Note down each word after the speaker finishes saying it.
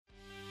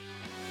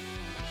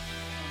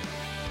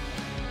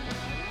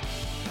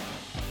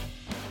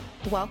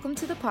Welcome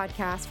to the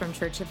podcast from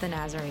Church of the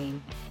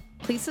Nazarene.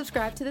 Please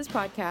subscribe to this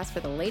podcast for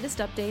the latest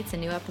updates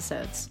and new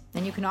episodes.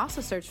 And you can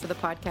also search for the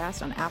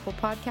podcast on Apple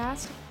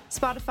Podcasts,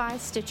 Spotify,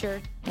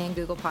 Stitcher, and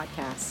Google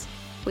Podcasts.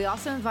 We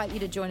also invite you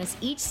to join us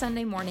each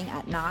Sunday morning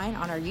at 9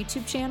 on our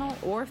YouTube channel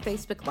or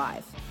Facebook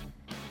Live.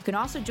 You can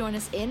also join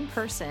us in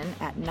person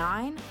at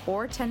 9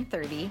 or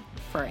 10:30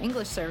 for our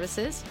English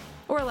services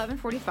or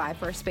 11:45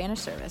 for our Spanish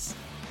service.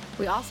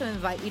 We also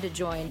invite you to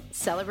join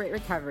Celebrate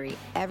Recovery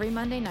every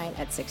Monday night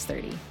at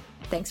 6:30.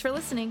 Thanks for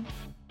listening.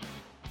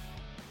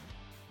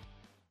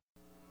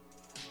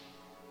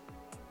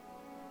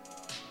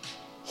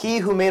 He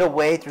who made a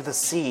way through the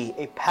sea,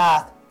 a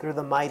path through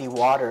the mighty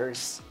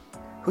waters,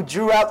 who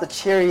drew out the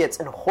chariots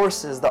and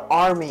horses, the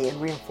army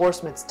and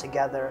reinforcements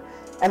together,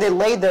 and they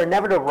laid there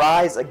never to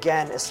rise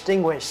again,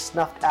 extinguished,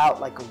 snuffed out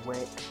like a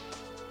wick.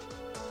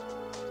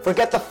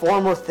 Forget the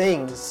former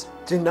things,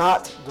 do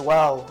not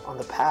dwell on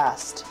the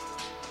past.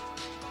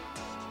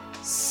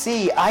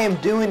 See, I am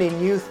doing a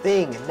new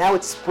thing, now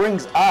it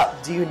springs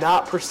up, do you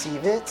not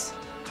perceive it?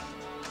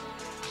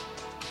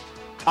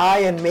 I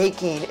am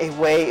making a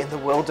way in the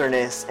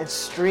wilderness and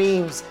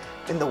streams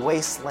in the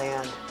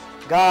wasteland.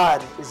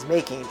 God is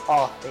making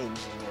all things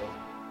new.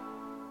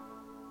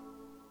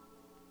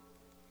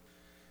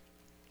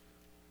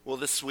 Well,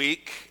 this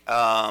week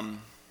I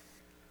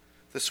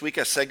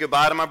said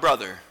goodbye to my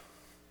brother.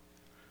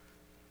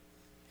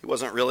 He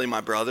wasn't really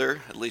my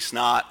brother, at least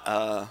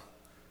not.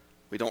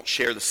 We don't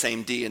share the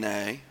same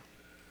DNA.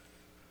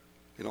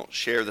 We don't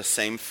share the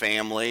same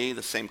family,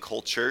 the same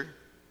culture.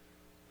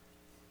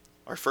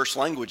 Our first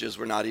languages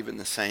were not even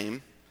the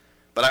same.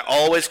 But I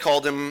always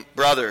called him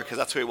brother because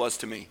that's who he was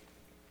to me.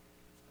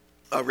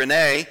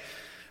 Renee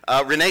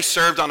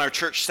served on our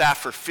church staff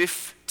for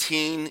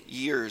 15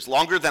 years,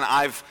 longer than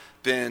I've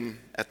been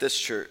at this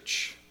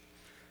church.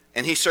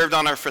 And he served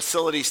on our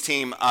facilities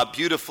team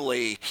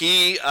beautifully.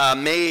 He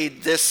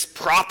made this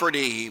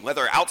property,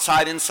 whether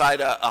outside, inside,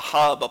 a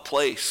hub, a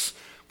place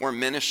where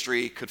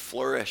ministry could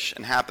flourish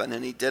and happen.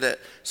 And he did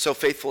it so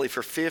faithfully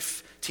for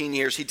 15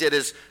 years. He did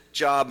his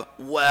job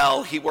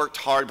well. He worked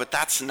hard, but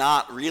that's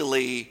not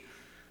really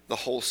the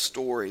whole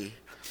story.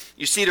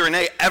 You see, to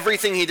Renee,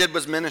 everything he did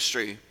was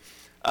ministry.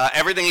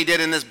 Everything he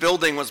did in this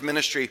building was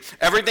ministry.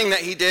 Everything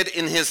that he did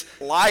in his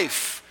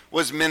life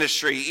was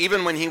ministry.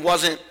 Even when he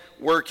wasn't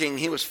working,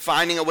 he was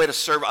finding a way to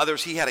serve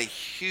others. He had a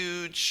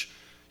huge,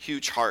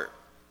 huge heart.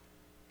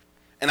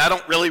 And I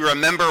don't really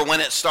remember when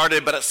it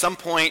started, but at some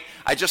point,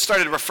 I just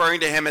started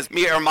referring to him as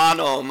mi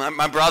hermano,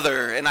 my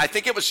brother. And I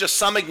think it was just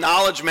some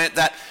acknowledgement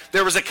that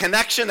there was a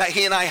connection that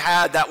he and I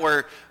had that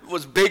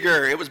was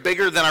bigger. It was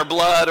bigger than our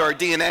blood or our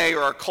DNA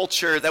or our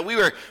culture, that we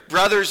were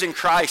brothers in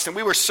Christ and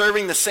we were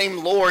serving the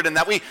same Lord and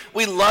that we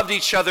loved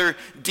each other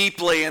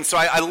deeply. And so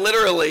I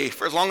literally,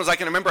 for as long as I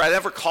can remember, I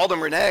never called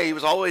him Rene. He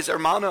was always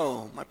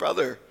hermano, my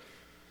brother.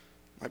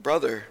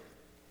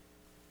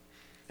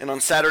 And on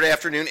Saturday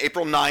afternoon,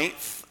 April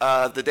 9th,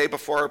 the day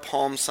before our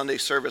Palm Sunday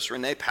service,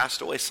 Renee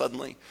passed away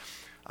suddenly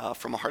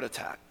from a heart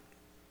attack.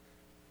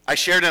 I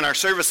shared in our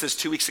services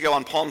 2 weeks ago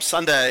on Palm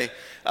Sunday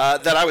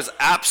that I was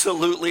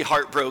absolutely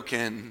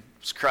heartbroken,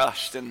 was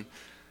crushed, and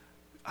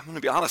I'm going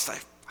to be honest, I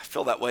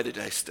feel that way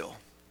today still.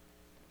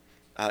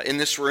 In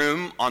this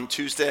room on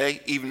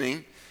Tuesday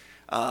evening,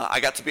 I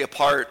got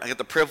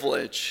the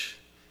privilege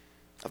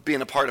of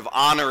being a part of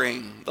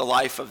honoring the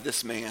life of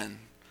this man,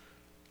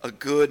 a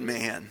good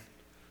man,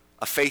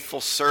 a faithful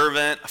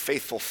servant, a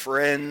faithful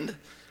friend,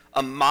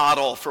 a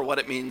model for what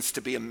it means to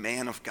be a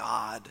man of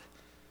God.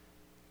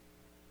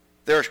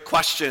 There are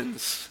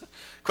questions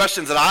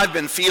that I've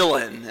been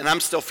feeling, and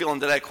I'm still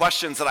feeling today,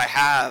 questions that I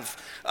have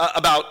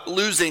about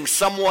losing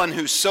someone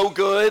who's so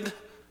good,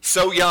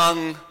 so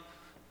young,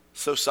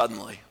 so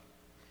suddenly.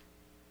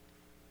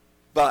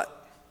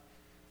 But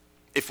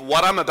if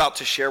what I'm about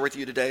to share with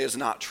you today is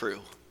not true,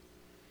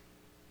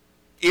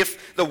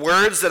 if the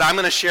words that I'm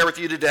going to share with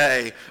you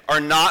today are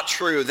not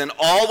true, then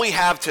all we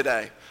have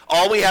today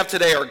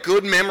are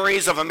good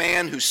memories of a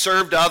man who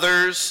served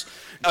others,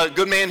 a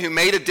good man who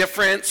made a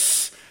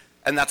difference,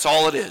 and that's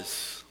all it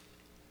is.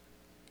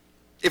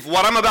 If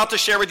what I'm about to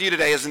share with you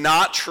today is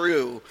not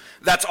true,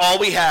 that's all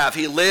we have.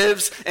 He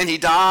lives and he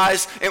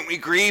dies, and we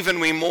grieve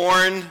and we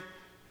mourn.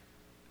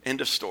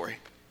 End of story.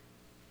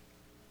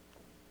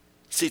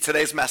 See,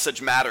 today's message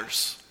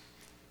matters.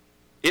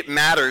 It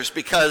matters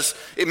because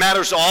it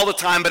matters all the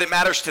time, but it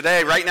matters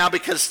today, right now,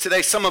 because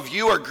today some of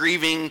you are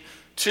grieving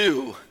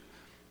too.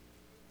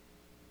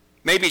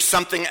 Maybe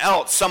something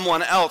else,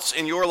 someone else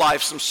in your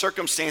life, some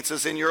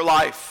circumstances in your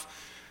life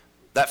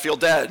that feel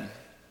dead.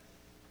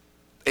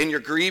 And you're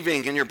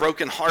grieving and you're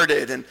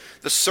brokenhearted, and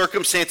the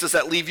circumstances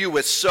that leave you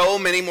with so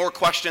many more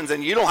questions,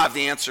 and you don't have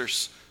the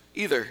answers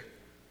either.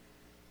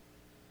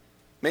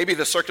 Maybe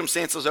the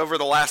circumstances over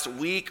the last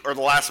week or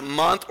the last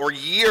month or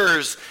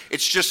years,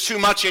 it's just too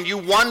much, and you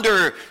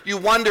wonder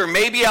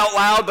maybe out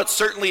loud, but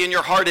certainly in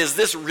your heart, is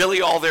this really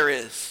all there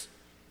is?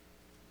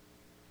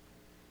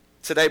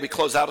 Today we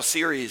close out a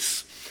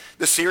series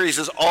The series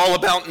is all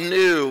about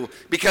new,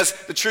 because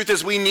the truth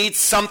is we need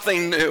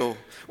something new.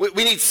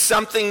 We need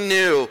something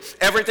new.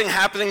 Everything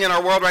happening in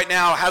our world right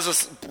now has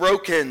us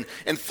broken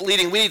and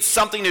fleeting. We need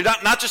something new,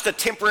 not just a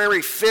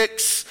temporary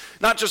fix,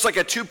 not just like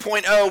a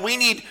 2.0. We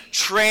need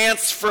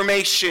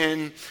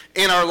transformation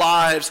in our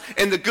lives.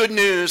 And the good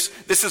news,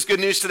 this is good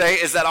news today,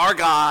 is that our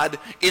God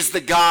is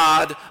the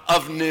God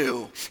of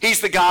new.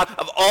 He's the God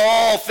of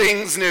all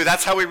things new.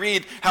 That's how we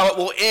read how it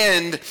will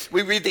end.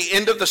 We read the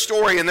end of the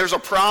story, and there's a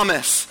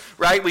promise,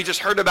 right? We just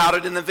heard about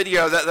it in the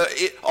video,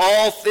 that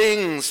all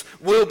things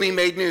will be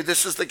made new.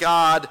 This is the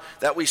God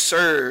that we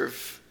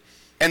serve.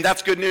 And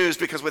that's good news,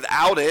 because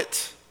without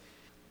it,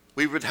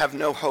 we would have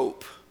no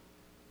hope.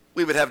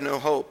 We would have no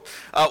hope.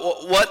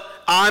 What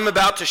I'm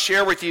about to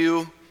share with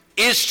you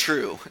is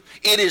true.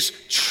 It is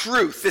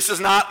truth. This is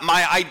not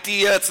my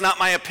idea. It's not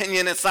my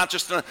opinion. It's not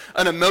just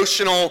an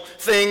emotional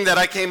thing that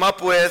I came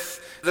up with.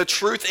 The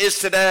truth is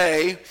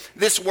today,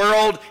 this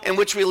world in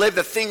which we live,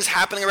 the things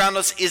happening around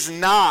us is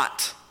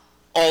not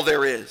all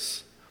there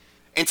is.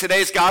 And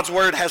today's God's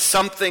word has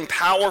something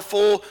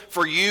powerful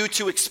for you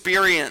to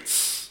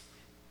experience.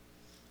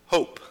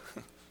 Hope.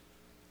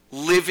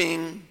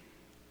 Living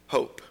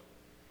hope.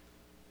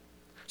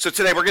 So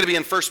today we're going to be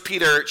in 1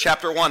 Peter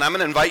chapter 1. I'm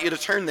going to invite you to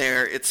turn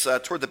there. It's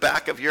toward the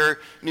back of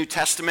your New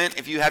Testament.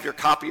 If you have your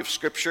copy of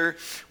Scripture,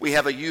 we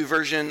have a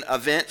YouVersion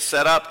event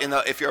set up.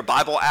 If you're a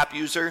Bible app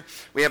user,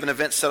 we have an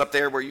event set up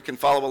there where you can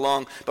follow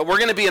along. But we're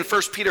going to be in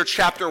 1 Peter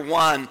chapter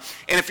 1.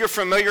 And if you're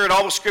familiar at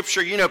all with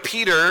Scripture, you know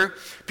Peter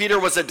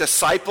was a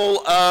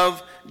disciple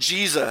of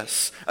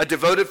Jesus, a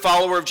devoted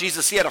follower of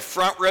Jesus. He had a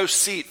front row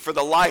seat for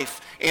the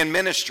life and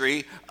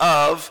ministry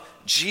of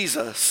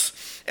Jesus.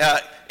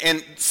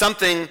 And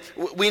something,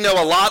 we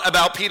know a lot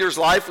about Peter's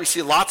life. We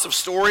see lots of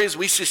stories.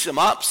 We see some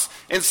ups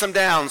and some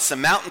downs,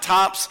 some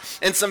mountaintops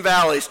and some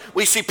valleys.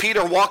 We see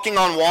Peter walking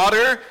on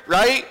water,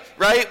 right?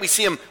 We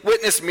see him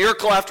witness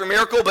miracle after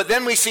miracle, but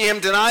then we see him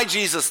deny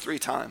Jesus 3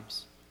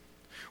 times.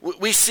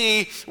 We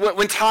see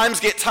when times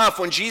get tough,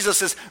 when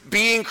Jesus is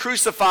being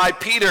crucified,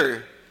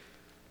 Peter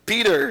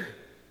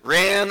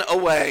ran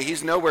away.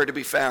 He's nowhere to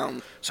be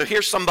found. So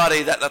here's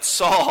somebody that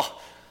saw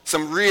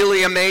some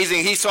really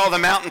amazing, he saw the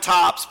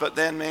mountaintops, but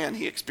then, man,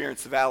 he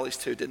experienced the valleys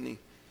too, didn't he?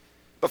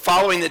 But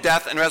following the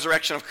death and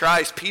resurrection of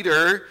Christ,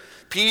 Peter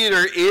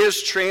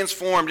is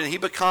transformed, and he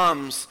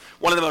becomes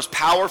one of the most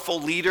powerful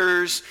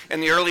leaders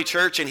in the early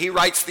church. And he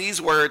writes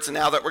these words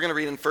now that we're going to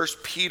read in 1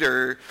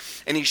 Peter,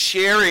 and he's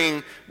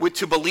sharing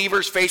to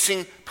believers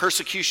facing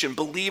persecution,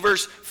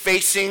 believers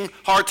facing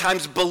hard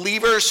times,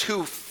 believers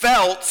who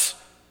felt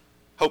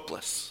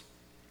hopeless.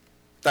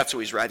 That's who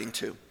he's writing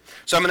to.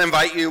 So I'm going to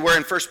invite you, we're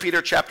in 1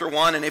 Peter chapter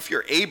 1, and if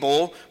you're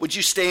able, would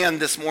you stand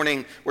this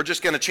morning? We're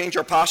just going to change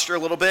our posture a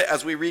little bit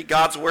as we read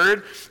God's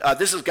word.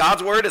 This is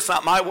God's word, it's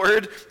not my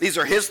word. These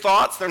are his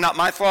thoughts, they're not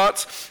my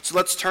thoughts. So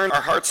let's turn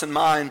our hearts and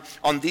mind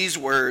on these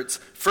words.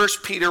 1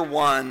 Peter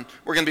 1,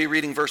 we're going to be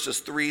reading verses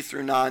 3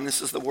 through 9.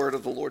 This is the word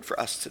of the Lord for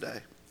us today.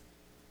 It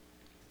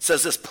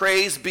says this,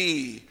 "Praise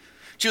be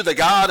to the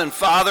God and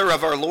Father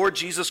of our Lord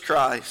Jesus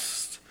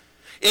Christ.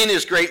 In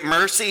his great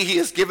mercy, he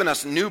has given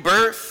us new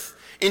birth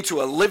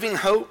into a living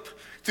hope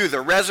through the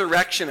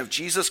resurrection of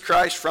Jesus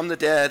Christ from the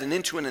dead, and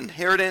into an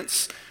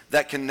inheritance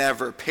that can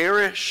never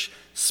perish,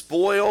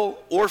 spoil,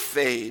 or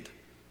fade.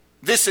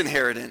 This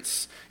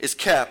inheritance is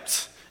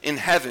kept in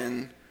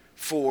heaven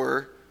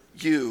for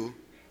you,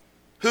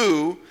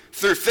 who,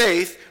 through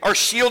faith, are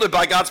shielded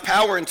by God's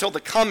power until the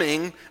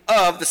coming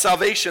of the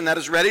salvation that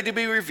is ready to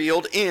be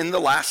revealed in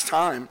the last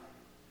time.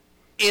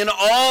 In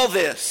all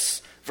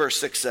this," verse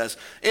 6 says,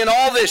 "in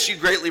all this you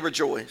greatly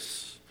rejoice.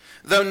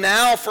 Though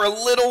now for a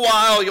little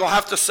while you'll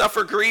have to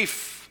suffer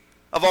grief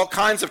of all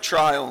kinds of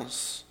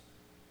trials.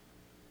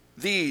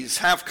 These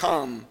have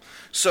come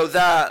so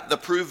that the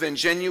proven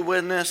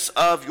genuineness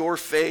of your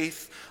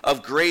faith,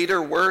 of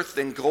greater worth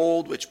than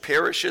gold which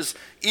perishes,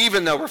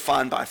 even though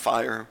refined by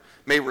fire,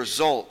 may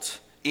result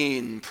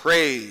in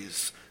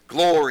praise,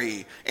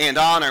 glory, and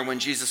honor when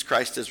Jesus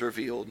Christ is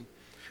revealed.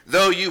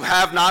 Though you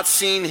have not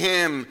seen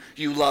him,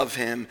 you love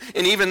him.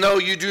 And even though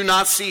you do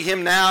not see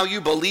him now,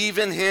 you believe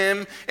in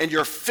him, and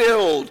you're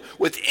filled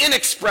with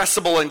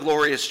inexpressible and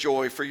glorious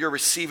joy, for you're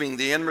receiving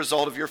the end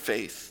result of your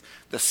faith,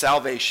 the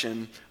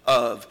salvation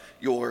of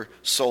your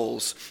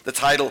souls." The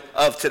title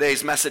of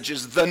today's message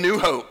is The New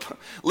Hope,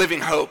 Living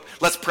Hope.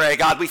 Let's pray.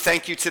 God, we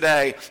thank you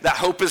today that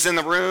hope is in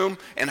the room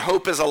and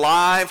hope is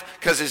alive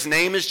because his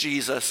name is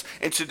Jesus.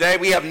 And today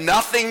we have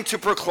nothing to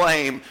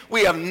proclaim.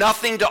 We have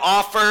nothing to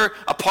offer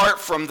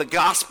apart from the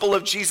gospel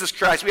of Jesus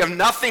Christ. We have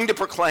nothing to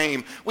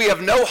proclaim. We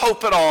have no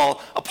hope at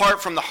all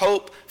apart from the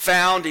hope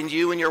found in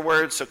you and your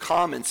word. So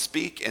come and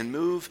speak and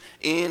move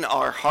in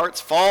our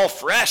hearts. Fall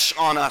fresh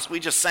on us. We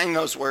just sang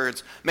those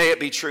words. May it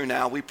be true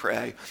now, we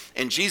pray.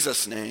 In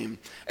Jesus' name,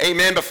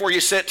 amen. Before you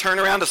sit, turn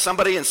around to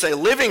somebody and say,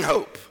 living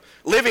hope,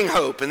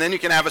 and then you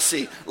can have a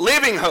seat.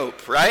 Living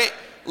hope, right?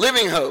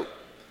 Living hope.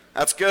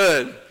 That's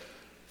good.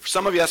 For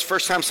some of you, that's the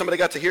first time somebody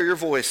got to hear your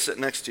voice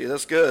sitting next to you.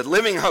 That's good.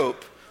 Living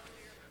hope.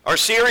 Our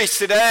series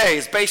today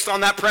is based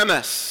on that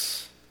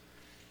premise.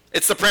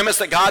 It's the premise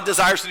that God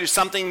desires to do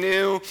something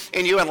new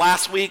in you. And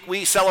last week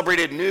we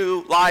celebrated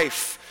new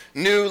life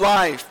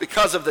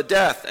because of the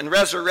death and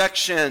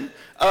resurrection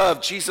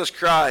of Jesus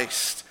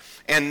Christ.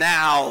 And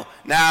now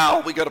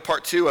we go to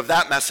part 2 of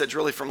that message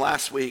really from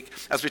last week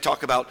as we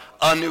talk about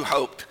a new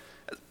hope.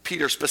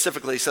 Peter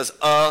specifically says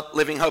a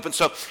living hope. And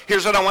so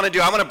here's what I want to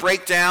do. I want to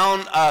break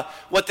down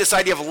what this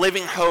idea of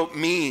living hope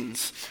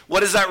means. What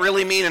does that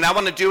really mean? And I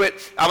want to do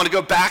it. I want to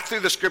go back through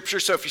the scripture.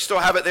 So if you still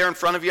have it there in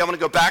front of you, I want to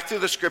go back through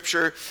the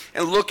scripture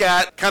and look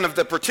at kind of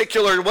the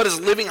particular, what is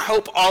living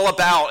hope all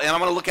about? And I'm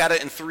going to look at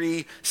it in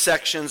 3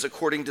 sections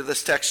according to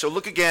this text. So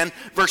look again,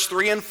 verse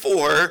 3 and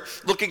 4.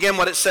 Look again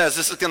what it says.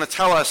 This is going to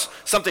tell us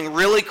something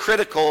really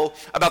critical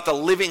about the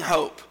living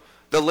hope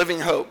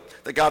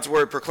that God's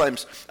word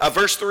proclaims.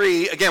 Verse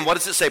 3, again, what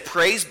does it say?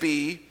 Praise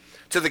be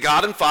to the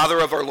God and Father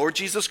of our Lord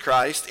Jesus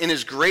Christ. In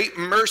his great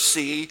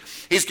mercy,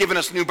 he's given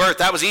us new birth.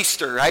 That was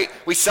Easter, right?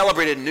 We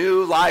celebrated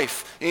new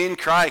life in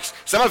Christ.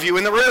 Some of you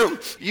in the room,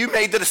 you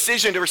made the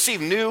decision to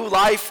receive new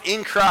life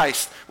in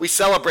Christ. We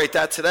celebrate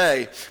that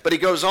today. But he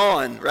goes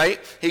on,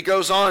 right? He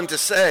goes on to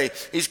say,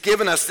 he's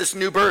given us this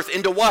new birth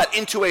into what?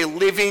 Into a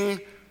living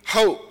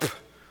hope.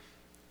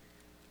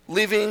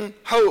 Living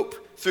hope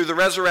through the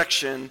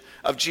resurrection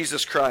of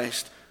Jesus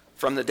Christ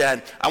from the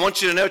dead. I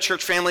want you to know,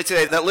 church family,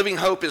 today, that living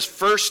hope is,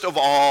 first of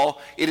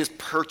all, it is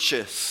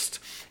purchased.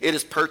 It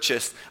is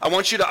purchased. I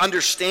want you to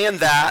understand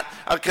that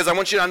because I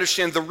want you to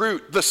understand the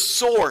root, the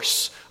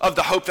source of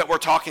the hope that we're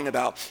talking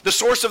about. The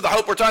source of the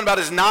hope we're talking about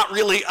is not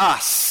really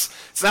us.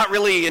 It's not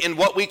really in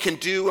what we can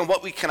do and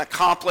what we can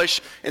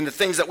accomplish and the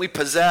things that we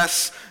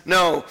possess.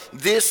 No,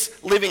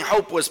 this living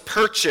hope was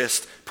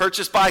purchased.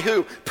 Purchased by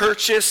who?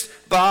 Purchased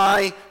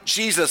by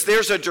Jesus.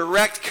 There's a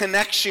direct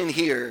connection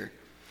here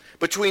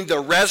between the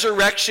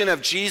resurrection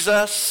of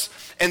Jesus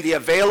and the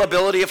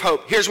availability of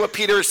hope. Here's what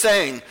Peter is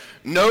saying.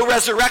 No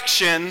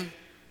resurrection,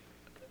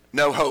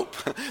 no hope.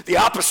 The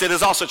opposite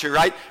is also true,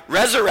 right?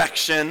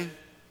 Resurrection,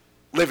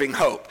 living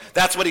hope.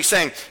 That's what he's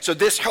saying. So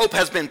this hope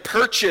has been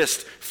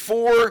purchased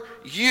for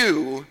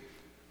you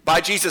by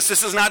Jesus.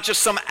 This is not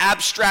just some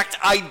abstract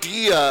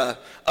idea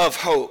of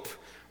hope,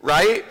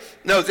 right?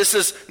 No, this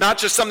is not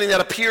just something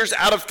that appears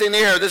out of thin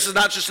air. This is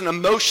not just an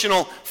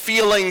emotional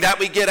feeling that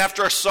we get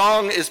after a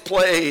song is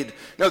played.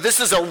 No, this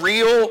is a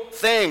real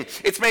thing.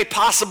 It's made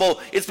possible.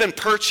 It's been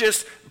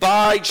purchased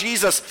by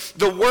Jesus.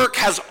 The work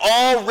has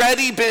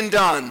already been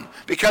done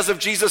because of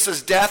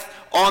Jesus' death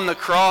on the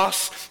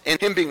cross and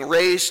him being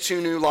raised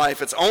to new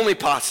life. It's only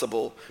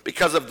possible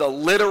because of the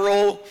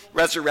literal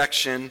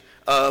resurrection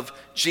of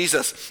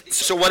Jesus.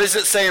 So what does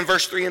it say in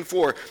verse 3 and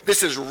 4?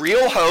 This is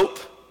real hope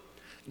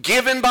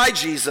given by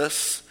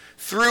Jesus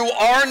through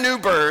our new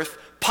birth,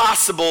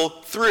 possible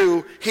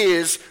through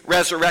his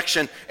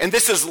resurrection. And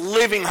this is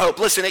living hope.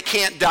 Listen, it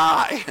can't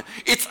die.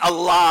 It's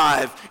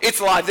alive. It's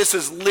alive. This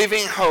is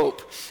living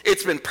hope.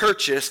 It's been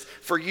purchased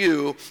for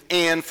you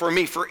and for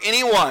me, for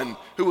anyone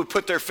who would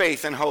put their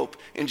faith and hope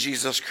in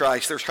Jesus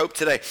Christ. There's hope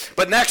today.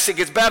 But next it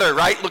gets better,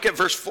 right? Look at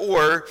verse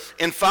 4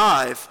 and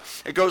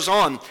 5. It goes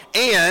on.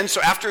 And so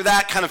after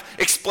that kind of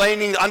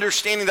explaining,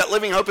 understanding that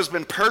living hope has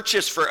been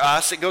purchased for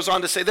us, it goes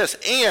on to say this,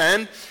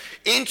 and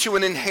into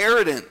an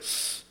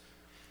inheritance.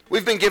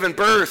 We've been given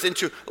birth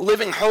into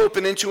living hope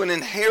and into an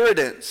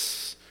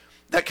inheritance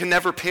that can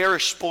never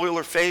perish, spoil,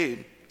 or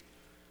fade.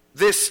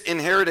 This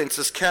inheritance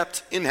is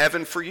kept in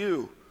heaven for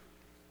you,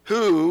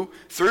 who,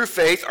 through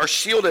faith, are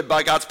shielded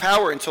by God's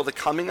power until the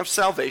coming of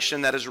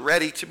salvation that is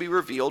ready to be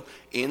revealed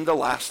in the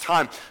last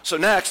time. So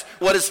next,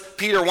 what does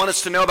Peter want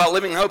us to know about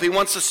living hope? He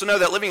wants us to know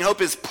that living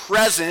hope is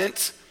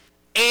present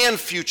and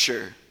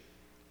future.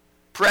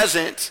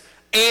 Present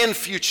and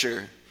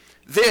future.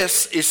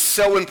 This is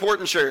so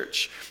important,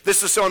 church.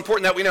 This is so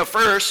important that we know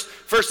first,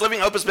 living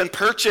hope has been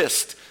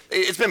purchased.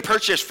 It's been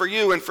purchased for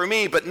you and for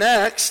me. But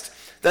next,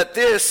 that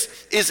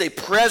this is a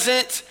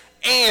present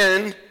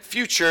and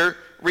future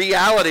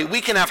reality.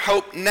 We can have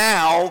hope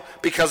now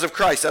because of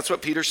Christ. That's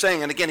what Peter's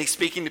saying. And again, he's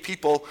speaking to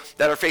people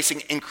that are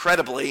facing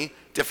incredibly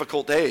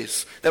difficult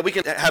days. That we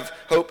can have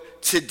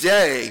hope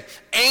today.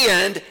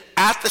 And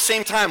at the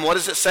same time, what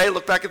does it say?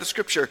 Look back at the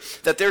scripture.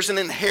 That there's an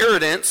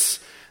inheritance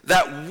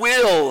that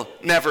will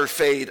never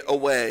fade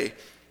away.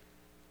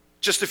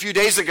 Just a few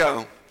days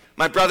ago,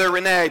 my brother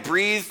Rene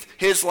breathed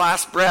his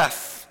last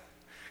breath.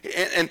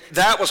 And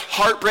that was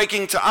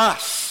heartbreaking to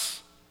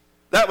us.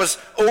 That was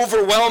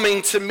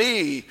overwhelming to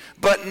me.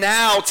 But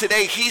now,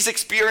 today, he's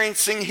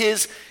experiencing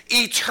his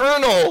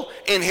eternal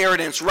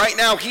inheritance. Right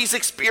now, he's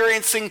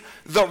experiencing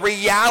the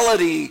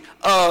reality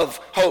of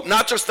hope.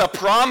 Not just the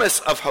promise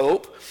of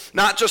hope,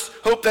 not just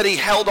hope that he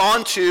held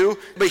on to,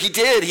 but he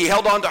did. He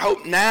held on to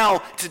hope now,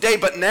 today,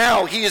 but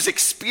now he is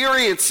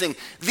experiencing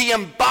the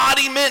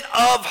embodiment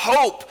of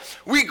hope.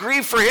 We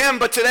grieve for him,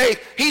 but today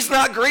he's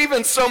not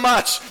grieving so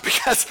much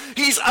because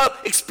he's up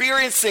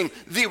experiencing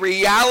the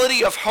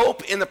reality of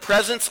hope in the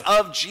presence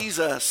of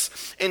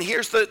Jesus. And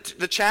here's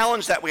the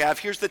challenge that we have.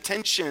 Here's the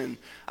tension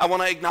I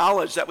want to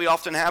acknowledge that we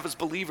often have as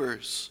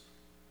believers.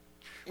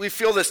 we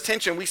feel this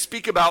tension. We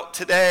speak about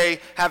today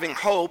having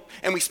hope,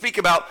 and we speak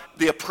about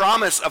the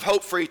promise of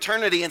hope for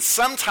eternity, and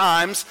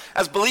sometimes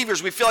as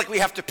believers we feel like we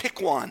have to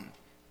pick one.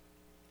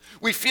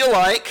 We feel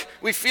like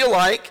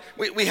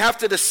we have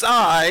to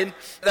decide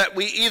that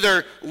we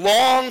either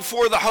long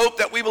for the hope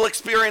that we will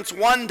experience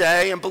one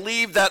day and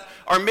believe that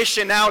our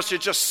mission now is to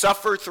just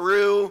suffer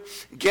through,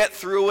 get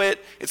through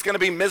it. It's going to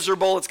be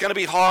miserable. It's going to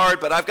be hard,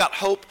 but I've got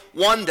hope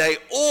one day.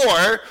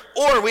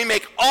 Or we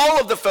make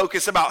all of the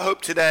focus about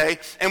hope today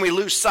and we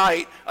lose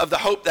sight of the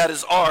hope that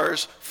is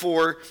ours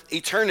for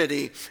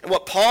eternity. And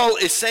what Paul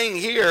is saying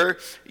here,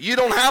 you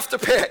don't have to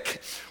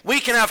pick. We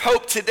can have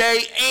hope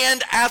today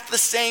and at the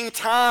same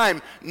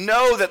time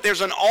know that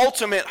there's an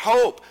ultimate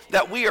hope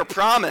that we are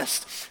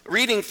promised.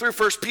 Reading through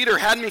 1 Peter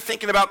had me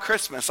thinking about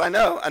Christmas. I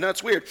know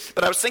it's weird,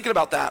 but I was thinking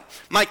about that.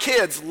 My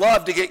kids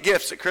love to get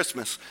gifts at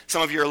Christmas.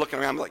 Some of you are looking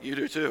around like, you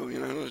do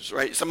too,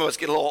 right? Some of us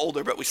get a little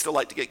older, but we still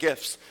like to get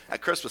gifts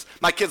at Christmas.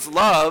 My kids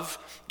love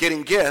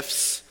getting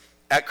gifts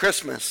at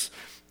Christmas.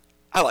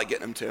 I like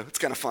getting them too. It's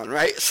kind of fun,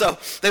 right? So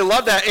they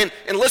love that.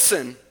 And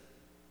listen,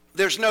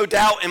 there's no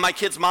doubt in my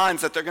kids'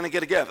 minds that they're going to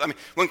get a gift. I mean,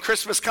 when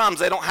Christmas comes,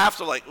 they don't have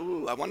to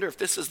I wonder if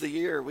this is the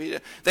year.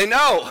 They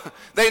know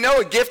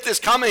a gift is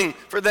coming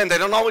for them. They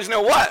don't always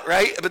know what,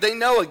 right? But they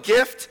know a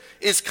gift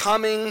is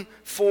coming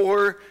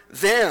for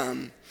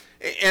them.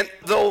 And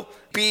they'll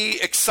be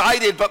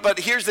excited, but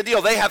here's the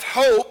deal. They have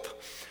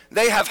hope.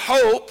 They have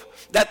hope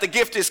that the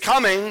gift is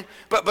coming,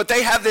 but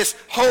they have this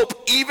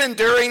hope even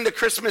during the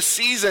Christmas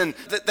season,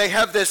 that they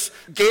have this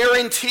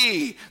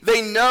guarantee.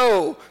 They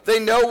know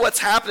what's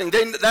happening.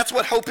 That's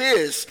what hope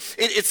is.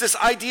 It's this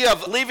idea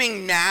of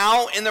living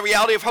now in the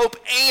reality of hope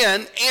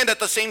and at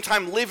the same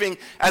time living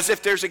as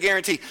if there's a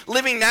guarantee.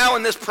 Living now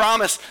in this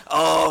promise,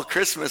 oh,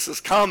 Christmas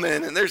is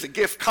coming and there's a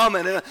gift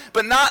coming,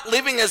 but not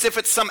living as if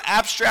it's some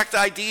abstract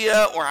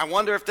idea or I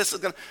wonder if this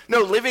is going to,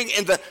 no, living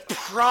in the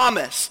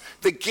promise,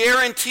 the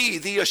guarantee,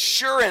 the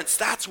assurance.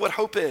 That's what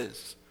hope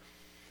is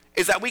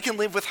that we can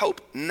live with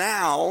hope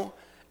now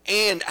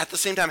and at the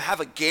same time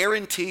have a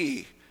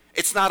guarantee.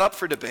 It's not up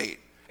for debate.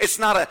 It's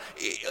not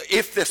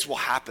if this will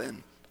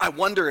happen. I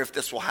wonder if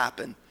this will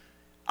happen.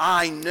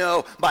 I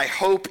know my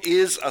hope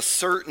is a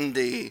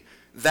certainty.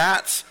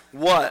 That's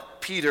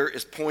what Peter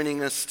is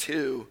pointing us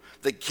to.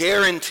 The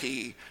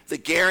guarantee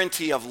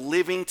of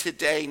living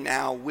today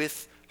now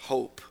with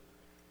hope.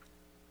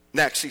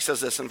 Next, he says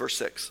this in verse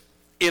 6.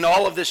 In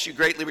all of this you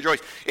greatly rejoice.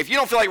 If you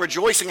don't feel like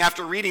rejoicing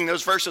after reading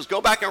those verses,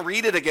 go back and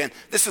read it again.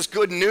 This is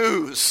good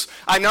news.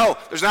 I know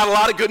there's not a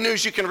lot of good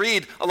news you can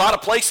read a lot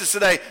of places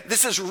today.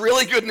 This is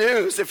really good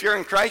news if you're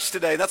in Christ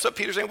today. That's what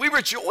Peter's saying. We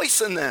rejoice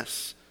in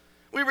this.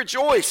 We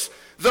rejoice.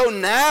 Though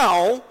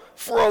now,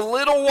 for a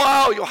little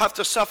while, you'll have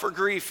to suffer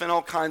grief and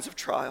all kinds of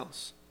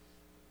trials.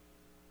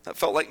 That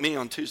felt like me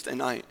on Tuesday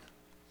night.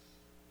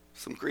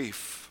 Some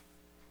grief,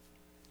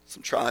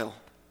 some trial.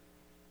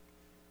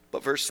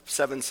 But verse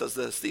 7 says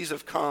this, these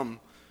have come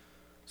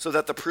so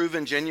that the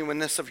proven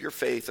genuineness of your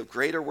faith, of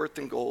greater worth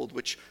than gold,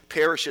 which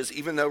perishes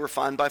even though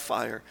refined by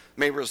fire,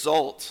 may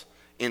result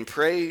in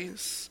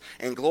praise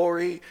and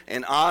glory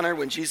and honor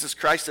when Jesus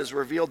Christ is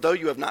revealed. Though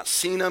you have not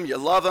seen him, you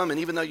love him, and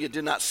even though you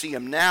do not see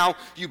him now,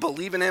 you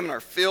believe in him and are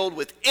filled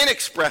with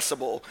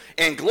inexpressible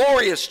and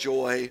glorious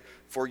joy,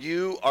 for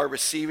you are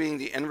receiving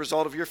the end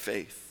result of your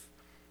faith,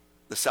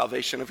 the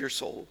salvation of your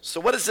soul. So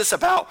what is this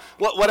about?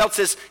 What else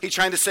is he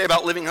trying to say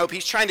about living hope?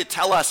 He's trying to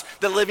tell us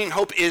that living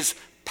hope is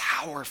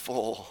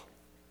powerful.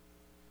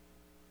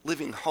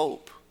 Living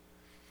hope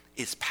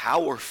is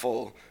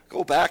powerful.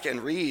 Go back and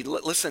read.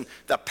 Listen,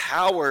 the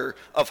power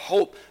of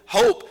hope.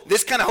 Hope,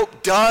 this kind of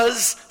hope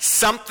does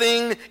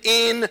something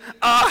in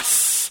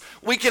us.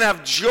 We can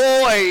have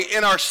joy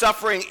in our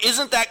suffering.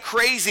 Isn't that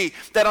crazy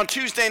that on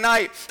Tuesday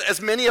night, as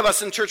many of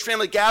us in church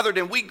family gathered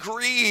and we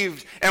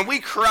grieved and we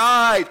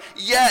cried,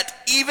 yet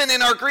even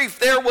in our grief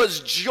there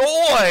was joy.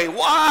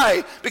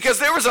 Why? Because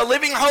there was a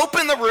living hope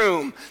in the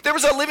room. There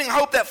was a living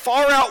hope that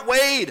far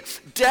outweighed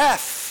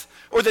death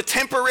or the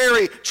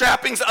temporary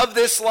trappings of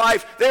this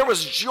life. There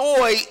was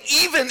joy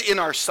even in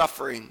our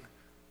suffering.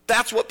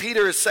 That's what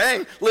Peter is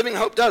saying living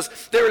hope does.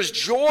 There is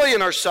joy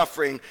in our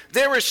suffering.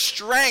 There is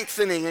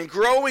strengthening and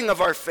growing of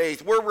our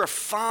faith. We're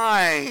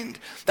refined.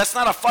 That's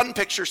not a fun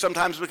picture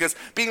sometimes because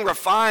being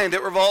refined,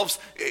 it involves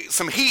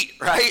some heat,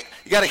 right?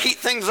 You got to heat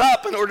things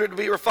up in order to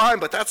be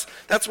refined, but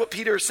that's what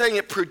Peter is saying.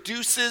 It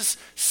produces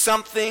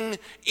something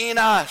in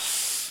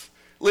us.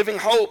 Living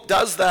hope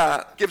does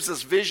that, gives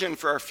us vision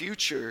for our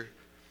future,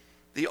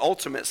 the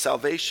ultimate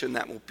salvation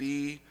that will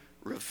be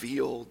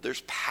revealed.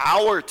 There's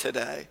power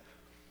today.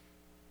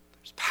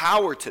 There's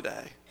power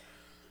today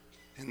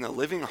in the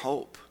living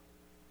hope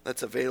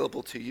that's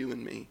available to you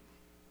and me.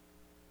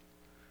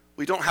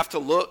 We don't have to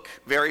look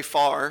very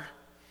far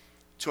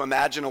to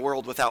imagine a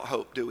world without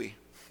hope, do we?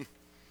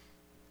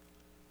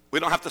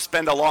 We don't have to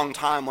spend a long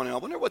time on it. I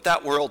wonder what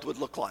that world would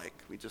look like.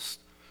 We just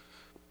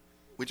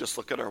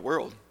look at our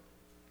world.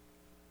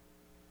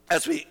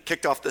 As we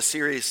kicked off this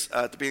series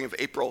at the beginning of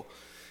April,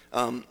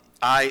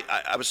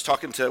 I was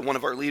talking to one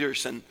of our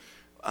leaders, and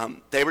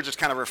they were just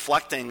kind of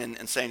reflecting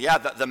and saying, yeah,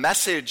 the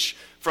message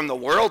from the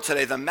world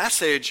today, the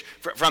message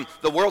from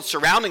the world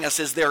surrounding us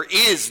is there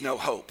is no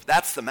hope.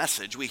 That's the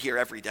message we hear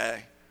every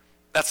day.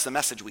 That's the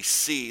message we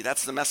see.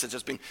 That's the message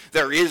that's being,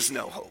 there is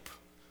no hope.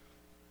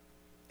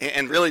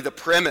 And really the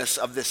premise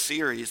of this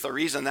series, the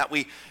reason that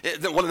one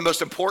of the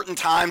most important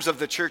times of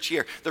the church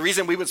year, the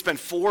reason we would spend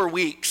 4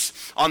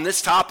 weeks on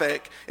this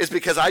topic is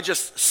because I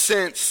just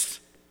sensed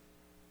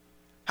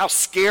how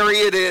scary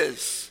it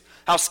is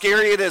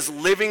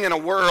living in a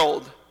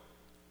world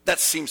that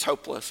seems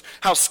hopeless.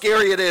 How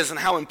scary it is and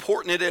how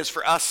important it is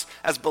for us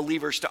as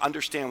believers to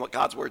understand what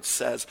God's word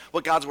says,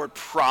 what God's word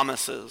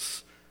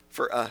promises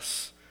for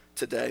us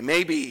today.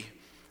 Maybe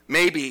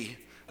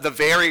the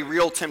very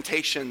real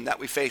temptation that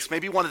we face,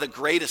 maybe one of the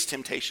greatest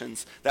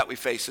temptations that we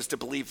face is to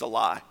believe the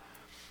lie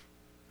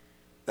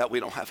that we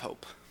don't have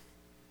hope.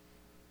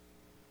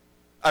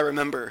 I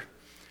remember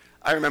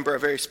a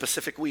very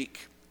specific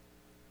week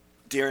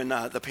during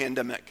the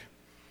pandemic.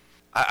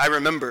 I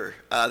remember,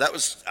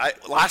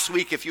 last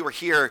week, if you were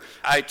here,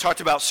 I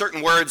talked about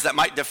certain words that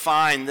might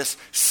define this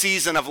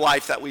season of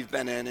life that we've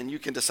been in, and you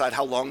can decide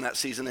how long that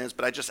season is,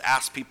 but I just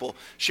asked people,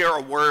 share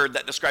a word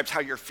that describes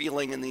how you're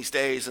feeling in these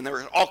days, and there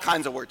were all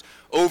kinds of words: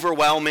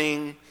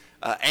 overwhelming,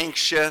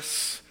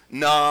 anxious,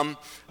 numb.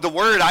 The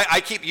word I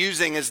keep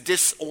using is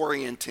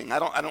disorienting. I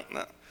don't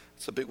know,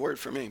 it's a big word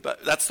for me,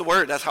 but that's the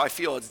word, that's how I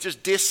feel. It's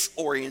just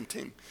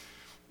disorienting.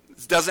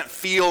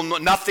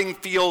 Nothing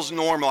feels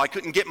normal. I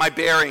couldn't get my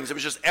bearings. It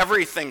was just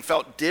everything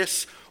felt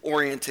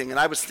disorienting. And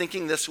I was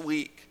thinking this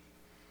week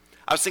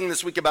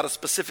about a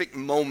specific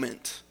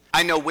moment.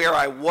 I know where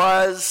I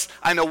was.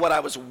 I know what I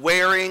was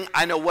wearing.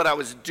 I know what I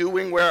was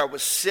doing, where I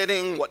was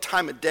sitting, what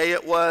time of day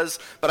it was.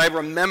 But I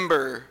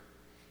remember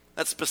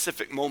that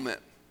specific moment.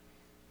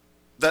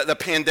 The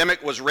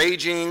pandemic was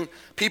raging.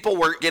 People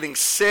were getting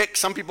sick.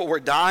 Some people were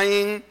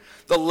dying.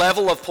 The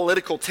level of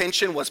political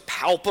tension was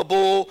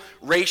palpable.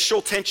 Racial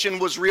tension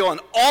was real. And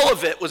all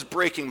of it was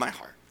breaking my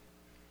heart.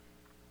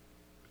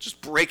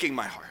 Just breaking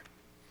my heart.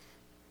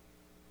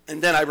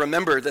 And then I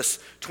remember this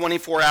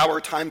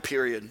 24-hour time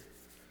period.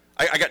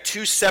 I got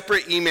 2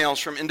 separate emails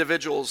from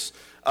individuals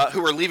who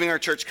were leaving our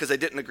church because they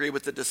didn't agree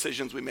with the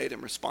decisions we made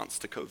in response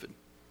to COVID.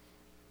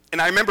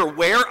 And I remember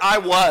where I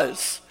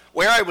was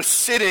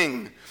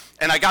sitting,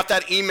 and I got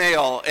that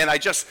email, and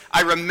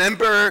I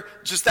remember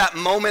just that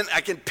moment.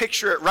 I can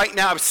picture it right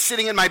now. I was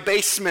sitting in my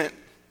basement.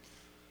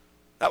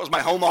 That was my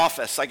home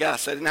office, I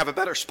guess. I didn't have a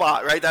better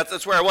spot, right?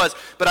 That's where I was.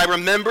 But I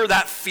remember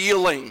that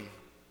feeling.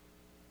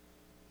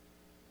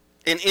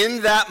 And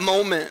in that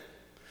moment,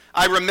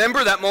 I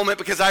remember that moment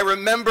because I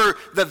remember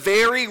the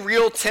very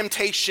real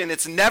temptation.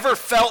 It's never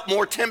felt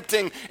more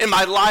tempting in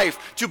my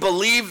life to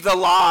believe the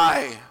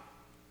lie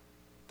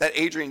that,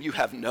 Adrian, you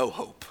have no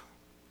hope.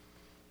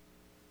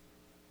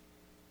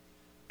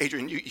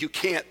 Adrian, you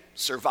can't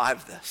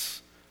survive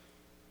this.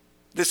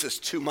 This is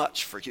too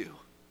much for you.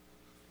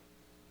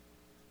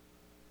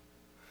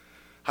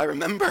 I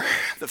remember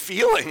the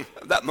feeling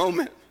of that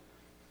moment.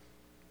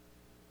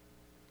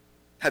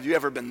 Have you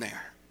ever been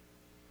there?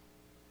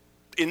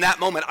 In that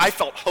moment, I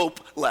felt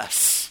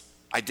hopeless.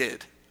 I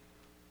did.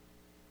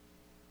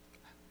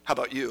 How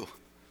about you?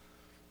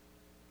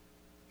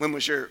 When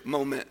was your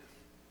moment?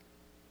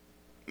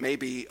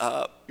 Maybe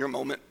your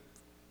moment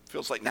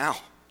feels like now.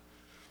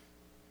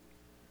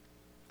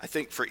 I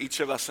think for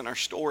each of us in our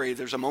story,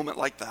 there's a moment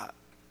like that.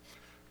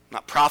 I'm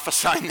not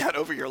prophesying that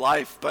over your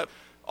life, but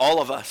all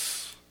of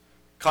us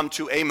come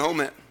to a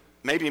moment,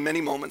 maybe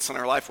many moments in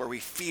our life where we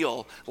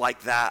feel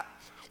like that,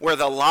 where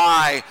the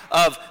lie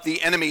of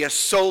the enemy is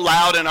so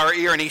loud in our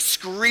ear and he's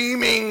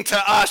screaming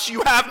to us,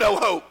 you have no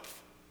hope.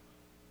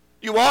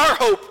 You are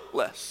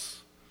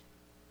hopeless.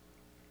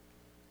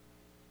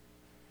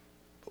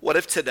 But what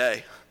if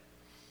today,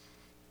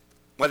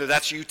 whether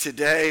that's you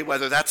today,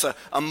 whether that's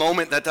a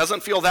moment that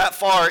doesn't feel that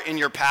far in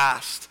your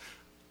past,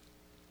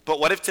 but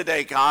what if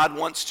today God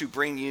wants to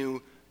bring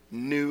you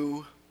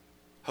new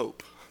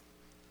hope?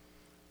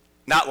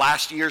 Not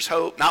last year's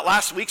hope, not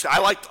last week's. I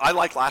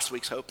like last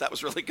week's hope. That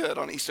was really good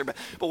on Easter.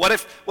 But what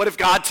if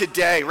God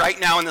today, right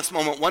now in this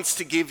moment, wants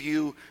to give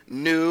you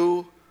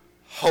new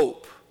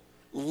hope?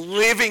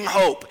 Living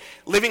hope.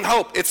 Living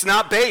hope. It's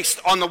not based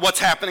on what's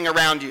happening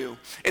around you.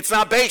 It's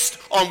not based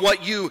on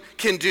what you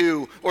can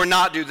do or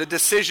not do, the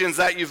decisions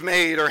that you've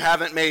made or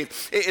haven't made.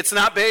 It's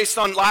not based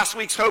on last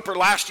week's hope or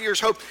last year's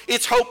hope.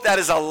 It's hope that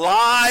is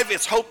alive.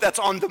 It's hope that's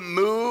on the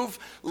move.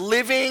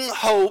 Living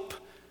hope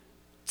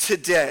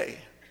today.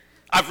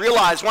 I've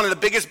realized one of the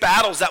biggest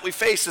battles that we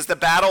face is the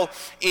battle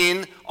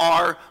in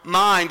our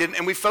mind.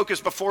 And we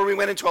focused, before we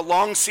went into a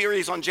long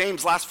series on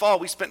James last fall,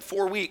 we spent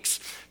 4 weeks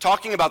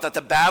talking about that,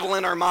 the battle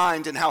in our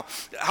mind, and how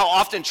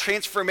often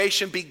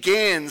transformation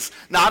begins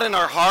not in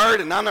our heart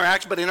and not in our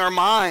action, but in our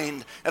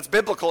mind. That's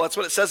biblical. That's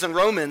what it says in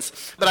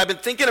Romans. But I've been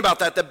thinking about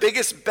that. The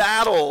biggest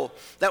battle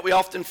that we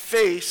often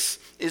face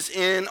is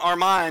in our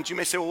minds. You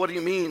may say, well, what do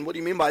you mean? What do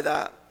you mean by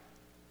that?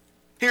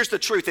 Here's the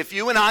truth. If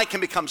you and I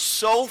can become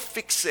so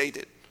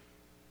fixated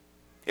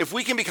if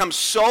we can become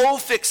so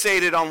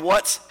fixated on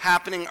what's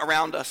happening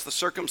around us, the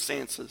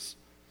circumstances,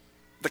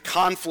 the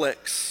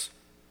conflicts,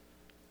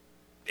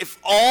 if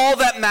all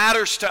that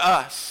matters to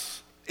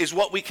us is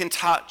what we can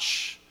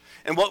touch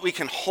and what we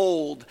can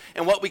hold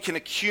and what we can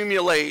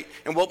accumulate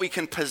and what we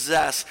can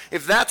possess,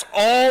 if that's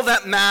all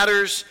that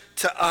matters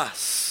to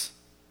us,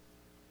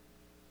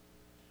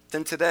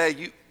 then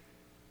today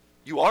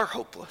you are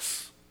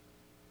hopeless.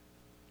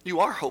 You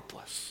are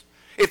hopeless.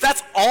 If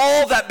that's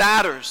all that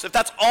matters, if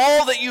that's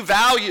all that you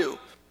value,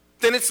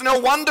 then it's no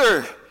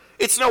wonder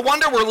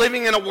we're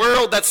living in a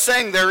world that's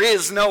saying there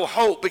is no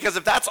hope. Because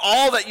if that's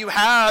all that you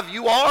have,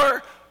 you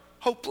are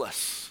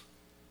hopeless.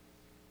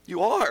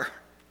 You are.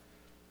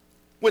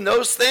 When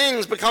those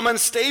things become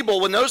unstable,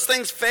 when those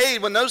things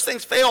fade, when those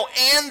things fail,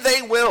 and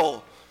they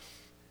will,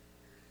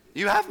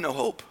 you have no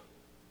hope.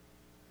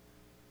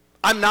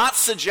 I'm not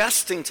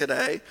suggesting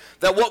today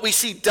that what we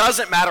see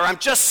doesn't matter. I'm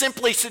just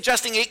simply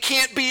suggesting it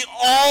can't be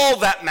all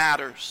that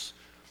matters.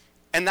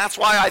 And that's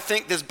why I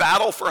think this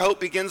battle for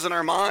hope begins in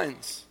our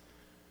minds.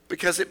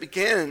 Because it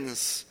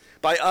begins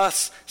by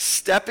us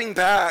stepping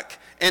back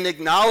and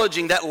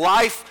acknowledging that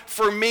life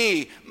for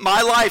me,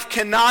 my life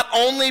cannot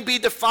only be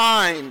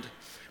defined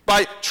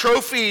by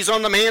trophies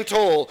on the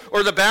mantle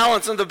or the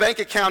balance in the bank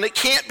account. It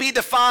can't be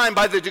defined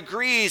by the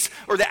degrees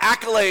or the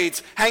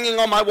accolades hanging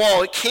on my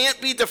wall. It can't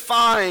be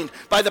defined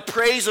by the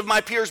praise of my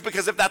peers,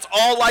 because if that's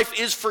all life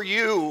is for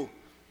you,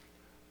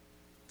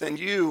 then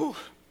you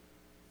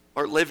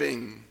are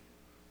living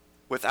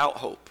without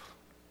hope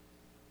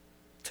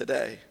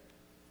today,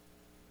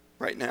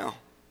 right now.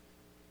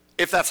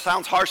 If that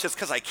sounds harsh, it's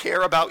because I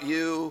care about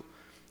you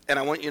and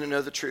I want you to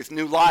know the truth.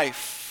 New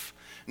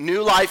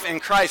life in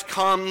Christ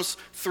comes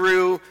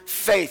through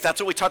faith. That's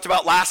what we talked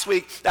about last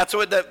week. That's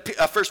what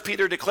First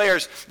Peter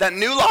declares, that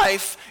new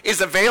life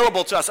is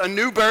available to us. A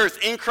new birth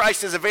in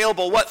Christ is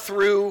available. What?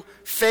 Through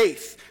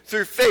faith.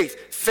 Through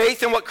faith.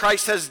 Faith in what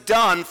Christ has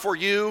done for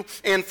you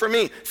and for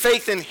me.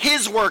 Faith in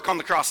his work on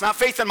the cross. Not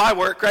faith in my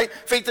work, right?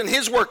 Faith in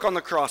his work on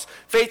the cross.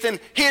 Faith in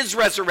his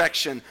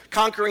resurrection,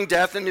 conquering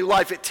death and new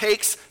life. It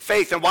takes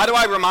faith. And why do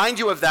I remind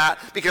you of that?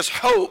 Because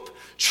hope,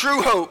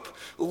 true hope,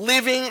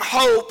 living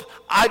hope,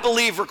 I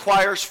believe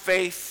requires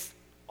faith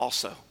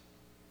also.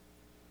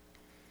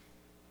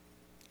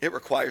 It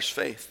requires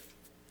faith.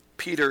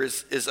 Peter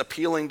is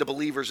appealing to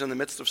believers in the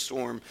midst of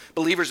storm,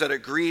 believers that are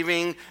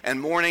grieving and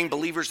mourning,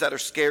 believers that are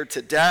scared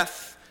to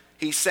death.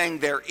 He's saying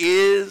there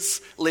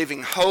is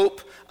living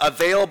hope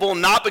available,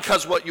 not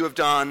because of what you have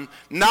done,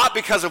 not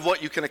because of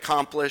what you can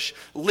accomplish.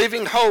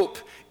 Living hope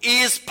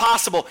is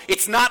possible.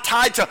 It's not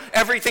tied to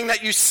everything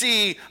that you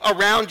see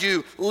around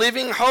you.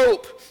 Living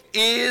hope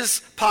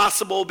is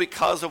possible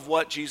because of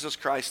what Jesus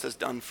Christ has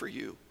done for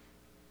you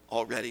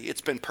already.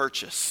 It's been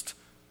purchased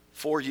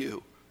for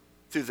you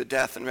through the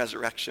death and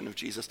resurrection of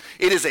Jesus.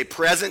 It is a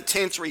present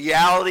tense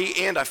reality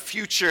and a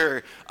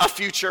future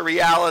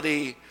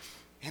reality.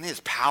 And it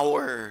is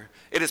power.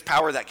 It is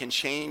power that can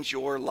change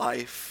your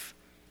life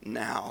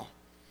now.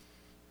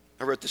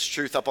 I wrote this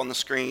truth up on the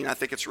screen. I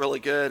think it's really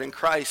good. In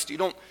Christ, you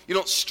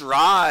don't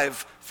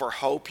strive for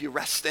hope, you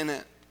rest in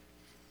it.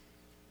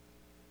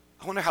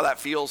 I wonder how that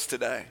feels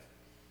today.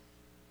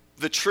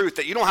 The truth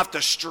that you don't have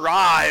to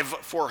strive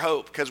for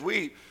hope, because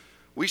we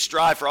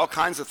strive for all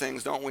kinds of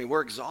things, don't we?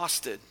 We're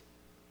exhausted,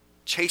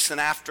 chasing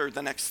after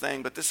the next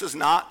thing. But this is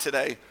not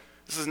today.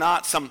 This is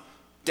not some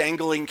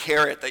dangling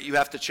carrot that you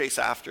have to chase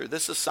after.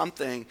 This is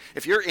something,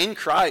 if you're in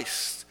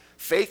Christ,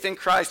 faith in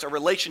Christ, a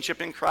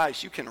relationship in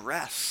Christ, you can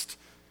rest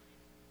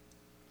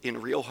in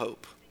real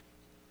hope,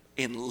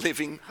 in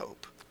living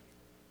hope.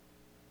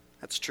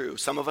 That's true.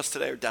 Some of us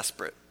today are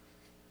desperate.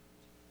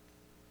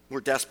 We're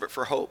desperate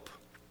for hope.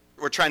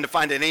 We're trying to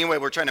find it anyway.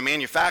 We're trying to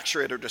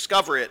manufacture it or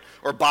discover it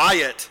or buy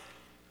it.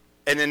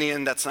 And in the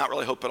end, that's not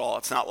really hope at all.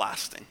 It's not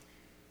lasting.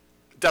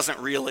 It doesn't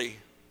really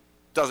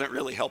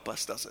help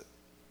us, does it?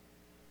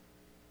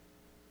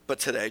 But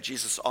today,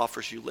 Jesus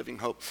offers you living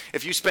hope.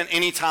 If you spent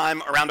any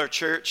time around our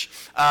church,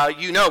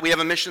 you know we have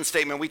a mission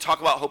statement. We talk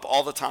about hope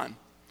all the time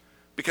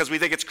because we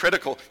think it's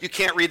critical. You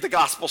can't read the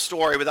gospel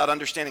story without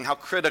understanding how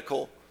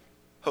critical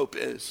hope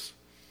is.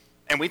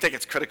 And we think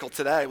it's critical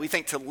today. We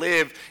think to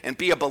live and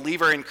be a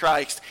believer in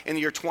Christ in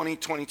the year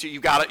 2022, you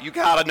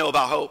gotta know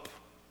about hope.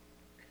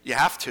 You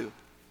have to.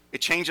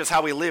 It changes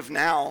how we live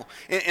now.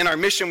 In our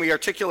mission, we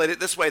articulate it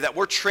this way, that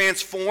we're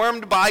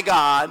transformed by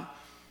God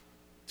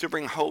to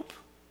bring hope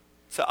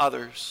to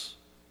others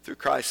through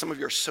Christ. Some of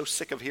you are so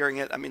sick of hearing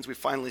it. That means we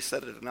finally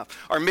said it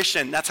enough. Our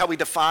mission, that's how we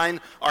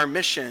define our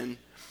mission.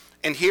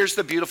 And here's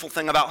the beautiful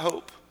thing about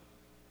hope.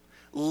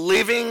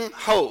 Living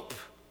hope,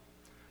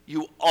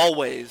 you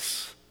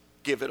always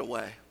give it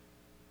away.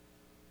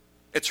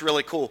 It's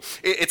really cool.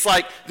 It's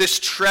like this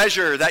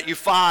treasure that you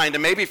find,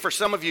 and maybe for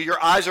some of you,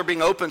 your eyes are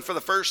being opened for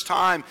the first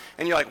time,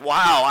 and you're like,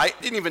 wow, I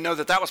didn't even know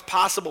that was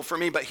possible for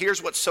me, but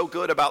here's what's so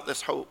good about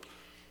this hope.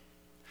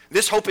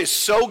 This hope is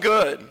so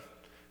good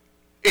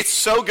It's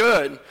so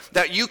good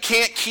that you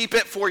can't keep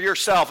it for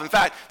yourself. In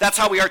fact, that's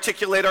how we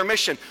articulate our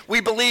mission. We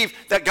believe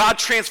that God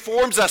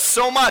transforms us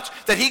so much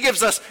that he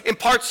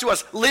imparts to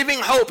us living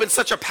hope in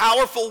such a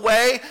powerful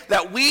way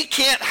that we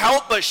can't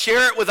help but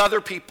share it with other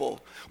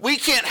people. We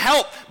can't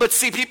help but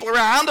see people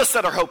around us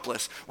that are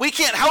hopeless. We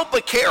can't help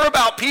but care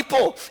about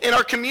people in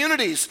our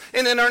communities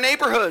and in our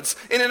neighborhoods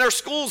and in our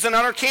schools and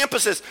on our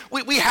campuses.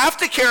 We have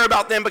to care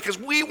about them because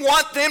we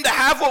want them to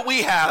have what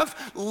we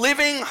have,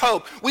 living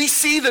hope. We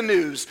see the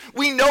news.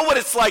 We know what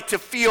it's like to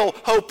feel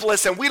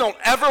hopeless, and we don't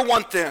ever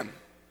want them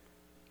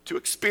to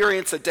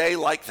experience a day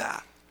like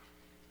that.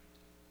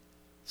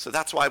 So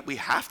that's why we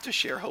have to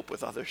share hope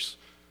with others.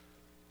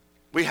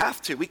 We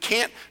have to. We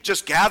can't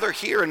just gather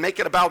here and make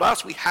it about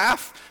us. We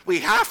have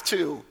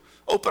to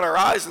open our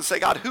eyes and say,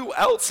 God, who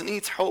else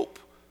needs hope?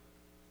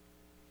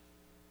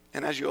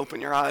 And as you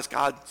open your eyes,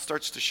 God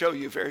starts to show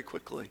you very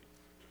quickly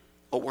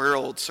a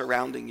world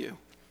surrounding you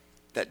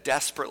that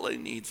desperately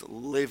needs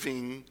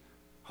living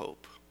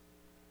hope.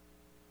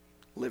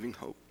 Living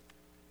hope.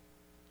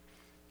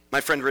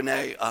 My friend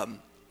Rene,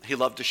 he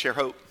loved to share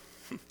hope.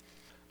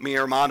 Mi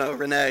hermano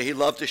Rene, he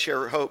loved to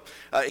share hope.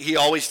 He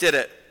always did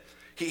it.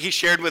 He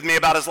shared with me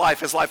about his life.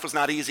 His life was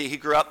not easy. He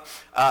grew up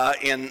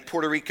in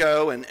Puerto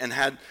Rico and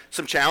had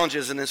some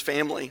challenges in his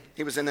family.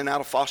 He was in and out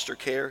of foster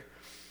care.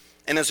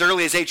 And as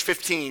early as age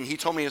 15, he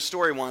told me a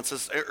story once.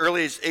 As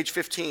early as age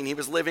 15, he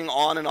was living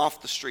on and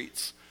off the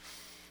streets.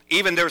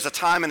 Even there was a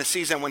time in a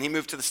season when he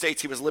moved to the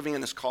States, he was living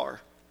in his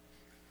car.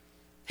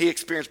 He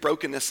experienced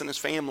brokenness in his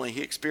family.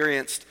 He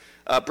experienced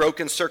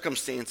broken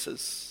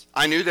circumstances.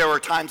 I knew there were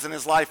times in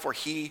his life where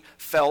he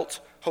felt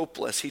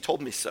hopeless. He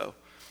told me so.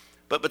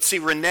 But see,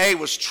 Rene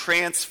was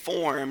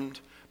transformed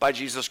by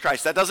Jesus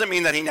Christ. That doesn't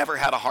mean that he never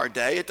had a hard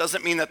day. It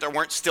doesn't mean that there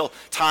weren't still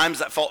times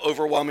that felt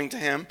overwhelming to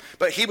him.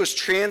 But he was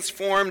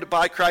transformed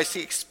by Christ.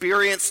 He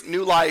experienced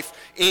new life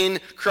in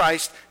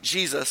Christ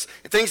Jesus.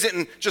 And things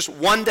didn't just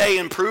one day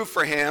improve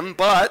for him,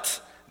 but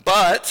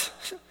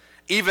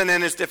even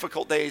in his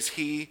difficult days,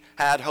 he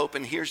had hope.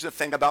 And here's the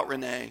thing about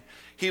Rene.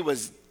 He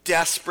was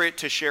desperate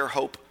to share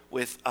hope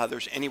with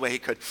others any way he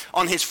could.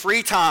 On his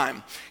free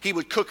time, he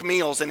would cook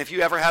meals, and if you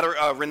ever had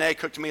a Rene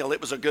cooked meal,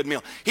 it was a good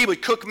meal. He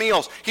would cook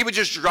meals. He would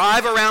just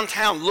drive around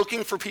town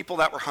looking for people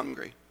that were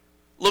hungry,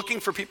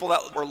 looking for people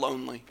that were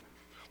lonely.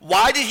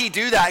 Why did he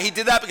do that? He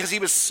did that because he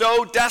was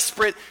so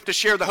desperate to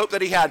share the hope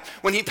that he had.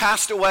 When he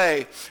passed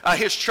away,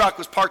 his truck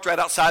was parked right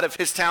outside of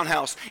his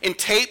townhouse, and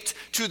taped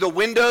to the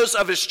windows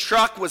of his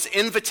truck was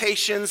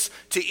invitations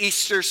to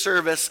Easter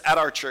service at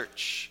our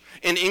church.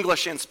 In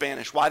English and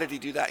Spanish. Why did he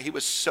do that? He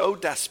was so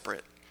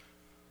desperate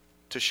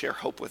to share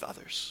hope with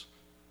others.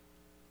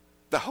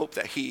 The hope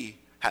that he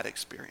had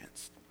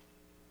experienced.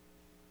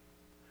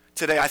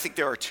 Today, I think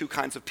there are two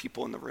kinds of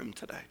people in the room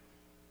today.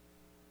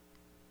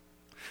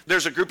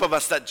 There's a group of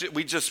us that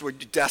we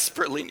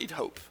desperately need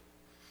hope.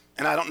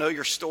 And I don't know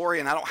your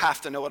story, and I don't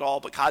have to know it all,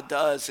 but God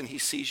does, and he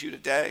sees you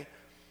today.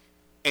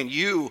 And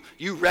you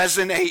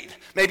resonate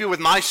maybe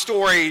with my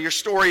story. Your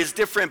story is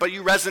different, but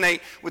you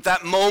resonate with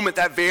that moment,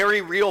 that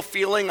very real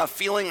feeling of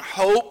feeling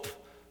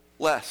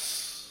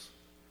hopeless.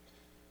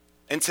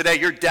 And today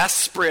you're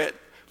desperate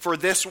for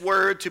this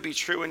word to be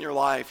true in your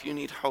life. You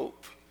need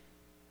hope.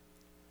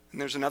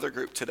 And there's another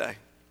group today.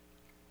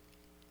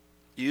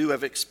 You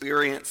have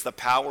experienced the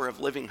power of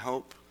living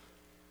hope.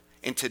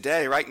 And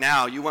today, right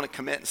now, you want to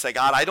commit and say,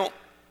 God, I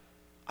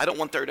don't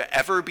want there to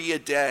ever be a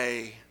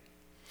day.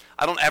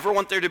 I don't ever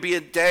want there to be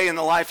a day in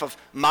the life of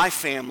my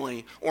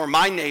family or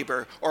my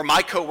neighbor or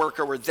my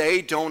coworker where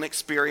they don't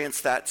experience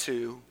that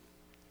too.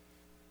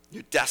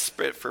 You're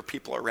desperate for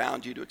people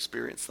around you to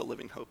experience the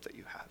living hope that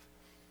you have.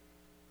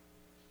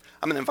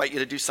 I'm going to invite you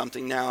to do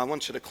something now. I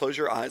want you to close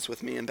your eyes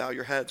with me and bow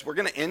your heads. We're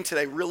going to end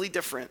today really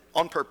different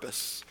on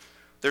purpose.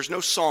 There's no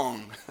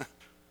song.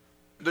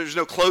 There's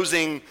no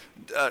closing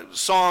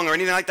song or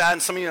anything like that.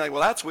 And some of you are like,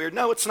 well, that's weird.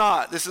 No, it's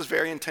not. This is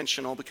very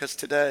intentional because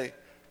today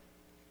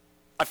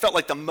I felt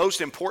like the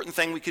most important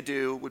thing we could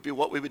do would be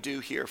what we would do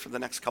here for the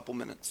next couple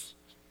minutes.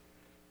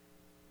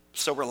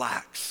 So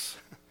relax.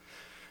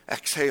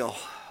 Exhale.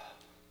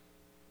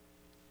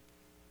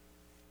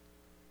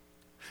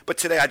 But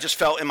today I just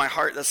felt in my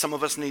heart that some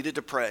of us needed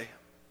to pray.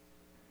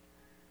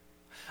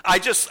 I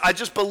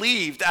just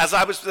believed as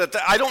I was, that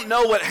I don't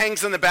know what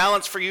hangs in the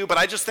balance for you, but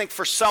I just think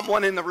for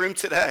someone in the room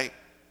today,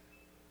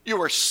 you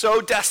are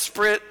so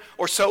desperate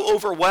or so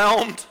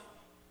overwhelmed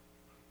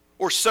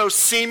or so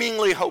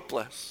seemingly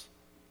hopeless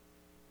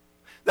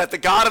that the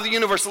God of the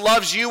universe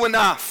loves you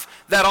enough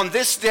that on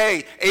this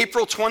day,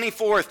 April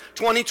 24th,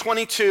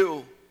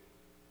 2022,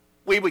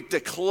 we would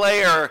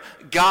declare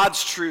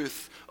God's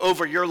truth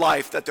over your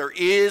life, that there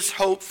is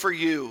hope for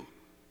you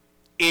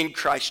in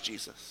Christ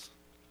Jesus.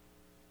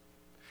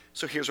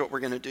 So here's what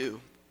we're going to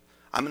do.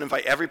 I'm going to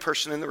invite every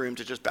person in the room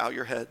to just bow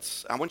your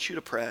heads. I want you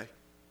to pray.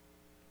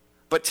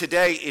 But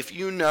today, if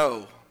you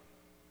know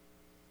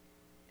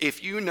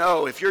If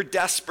you're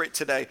desperate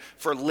today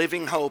for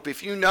living hope,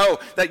 if you know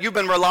that you've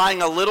been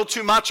relying a little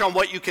too much on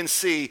what you can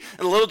see,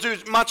 and a little too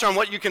much on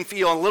what you can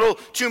feel, and a little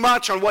too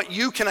much on what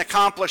you can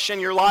accomplish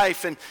in your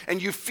life,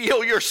 and you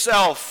feel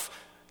yourself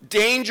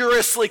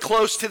dangerously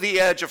close to the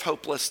edge of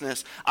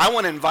hopelessness, I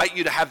want to invite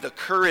you to have the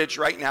courage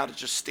right now to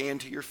just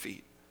stand to your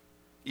feet.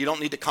 You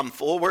don't need to come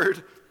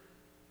forward.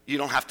 You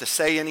don't have to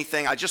say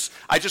anything. I just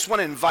want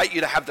to invite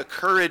you to have the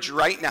courage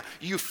right now.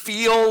 You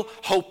feel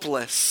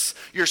hopeless.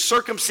 Your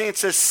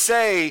circumstances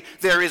say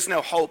there is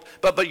no hope,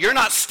 but you're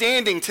not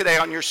standing today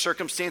on your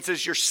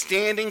circumstances. You're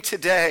standing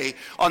today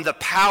on the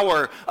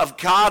power of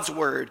God's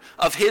word,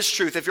 of his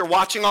truth. If you're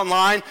watching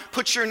online,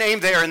 put your name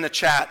there in the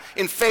chat.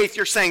 In faith,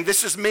 you're saying,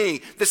 this is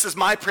me. This is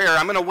my prayer.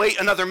 I'm going to wait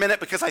another minute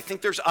because I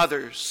think there's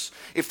others.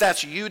 If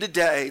that's you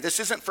today, this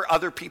isn't for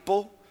other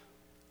people.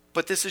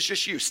 But this is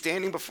just you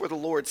standing before the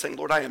Lord saying,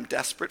 Lord, I am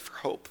desperate for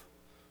hope.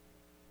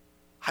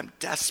 I'm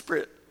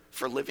desperate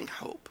for living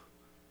hope.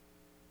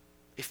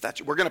 If that's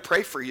you, we're going to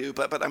pray for you,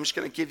 but I'm just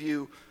going to give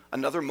you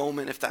another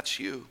moment if that's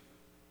you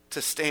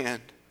to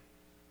stand.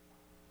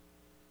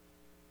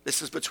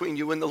 This is between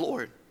you and the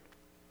Lord.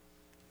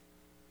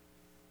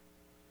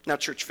 Now,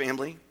 church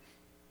family,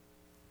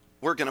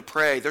 we're going to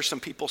pray. There's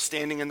some people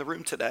standing in the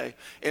room today,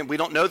 and we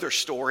don't know their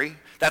story.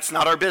 That's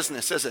not our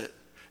business, is it?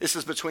 This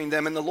is between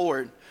them and the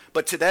Lord.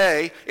 But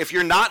today, if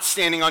you're not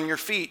standing on your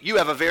feet, you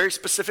have a very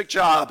specific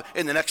job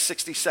in the next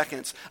 60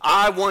 seconds.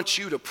 I want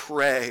you to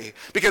pray.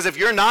 Because if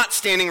you're not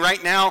standing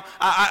right now,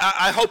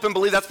 I hope and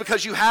believe that's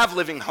because you have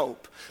living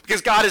hope. Because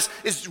God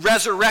is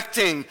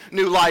resurrecting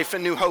new life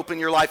and new hope in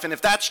your life. And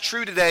if that's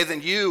true today,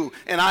 then you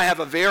and I have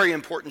a very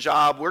important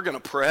job. We're going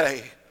to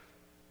pray.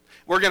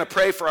 We're going to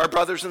pray for our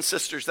brothers and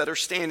sisters that are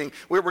standing.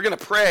 We're going to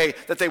pray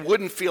that they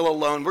wouldn't feel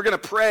alone. We're going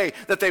to pray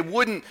that they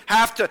wouldn't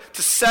have to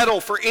settle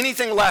for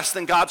anything less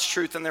than God's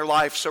truth in their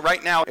life. So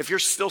right now, if you're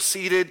still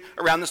seated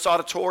around this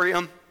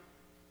auditorium,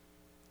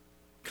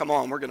 come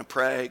on, we're going to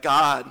pray.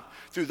 God,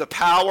 through the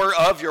power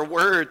of your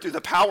word, through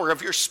the power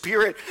of your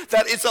spirit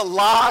that is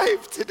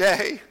alive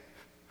today,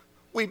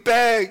 we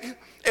beg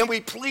and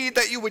we plead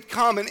that you would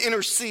come and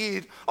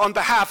intercede on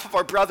behalf of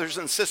our brothers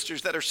and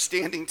sisters that are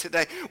standing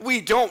today. We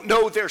don't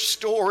know their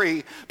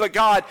story, but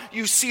God,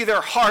 you see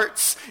their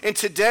hearts. And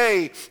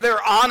today,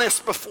 they're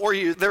honest before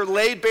you. They're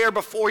laid bare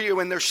before you,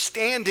 and they're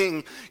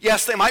standing.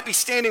 Yes, they might be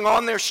standing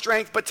on their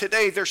strength, but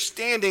today they're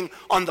standing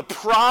on the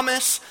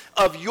promise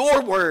of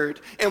your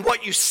word and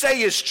what you say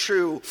is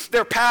true.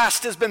 Their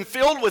past has been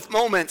filled with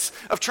moments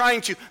of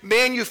trying to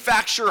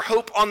manufacture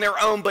hope on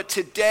their own, but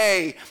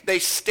today they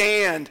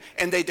stand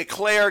and they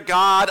declare,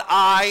 God,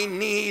 I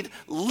need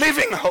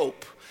living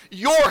hope.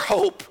 Your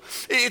hope.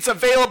 It's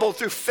available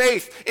through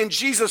faith in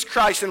Jesus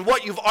Christ and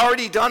what you've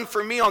already done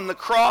for me on the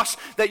cross,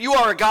 that you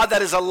are a God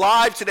that is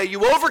alive today.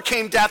 You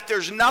overcame death.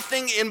 There's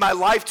nothing in my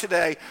life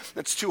today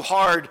that's too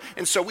hard.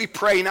 And so we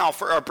pray now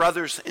for our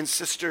brothers and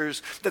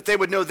sisters that they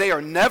would know they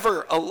are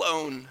never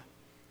alone.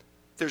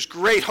 There's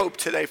great hope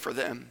today for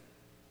them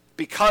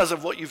because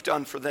of what you've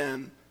done for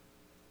them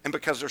and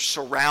because they're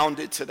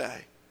surrounded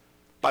today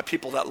by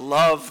people that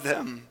love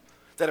them,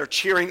 that are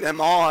cheering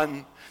them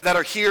on, that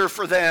are here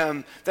for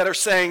them, that are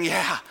saying,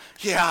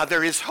 yeah,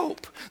 there is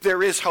hope.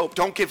 There is hope.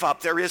 Don't give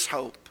up. There is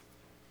hope.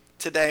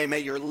 Today, may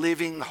your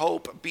living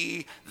hope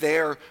be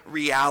their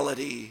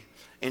reality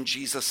in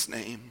Jesus'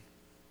 name.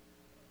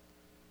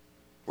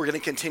 We're going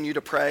to continue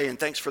to pray, and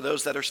thanks for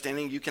those that are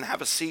standing. You can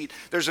have a seat.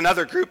 There's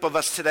another group of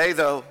us today,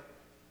 though.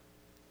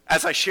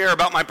 As I share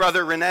about my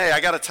brother Renee, I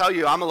got to tell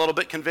you, I'm a little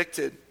bit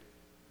convicted.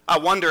 I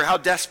wonder how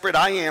desperate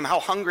I am, how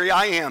hungry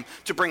I am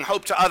to bring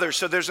hope to others.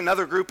 So there's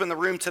another group in the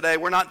room today.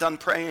 We're not done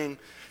praying.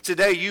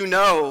 Today you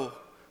know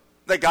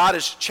that God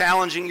is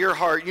challenging your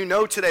heart. You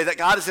know today that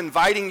God is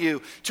inviting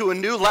you to a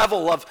new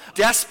level of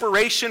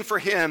desperation for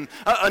him,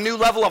 a new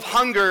level of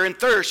hunger and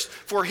thirst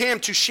for him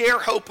to share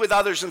hope with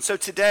others. And so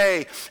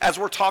today, as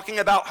we're talking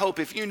about hope,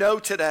 if you know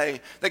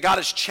today that God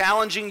is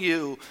challenging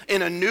you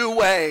in a new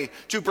way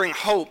to bring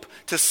hope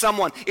to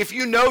someone, if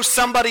you know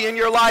somebody in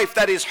your life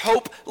that is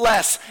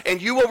hopeless,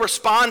 and you will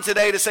respond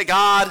today to say,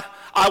 God,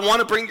 I want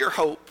to bring your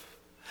hope.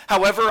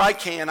 However I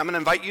can, I'm going to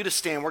invite you to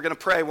stand. We're going to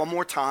pray one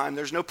more time.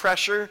 There's no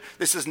pressure.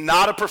 This is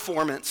not a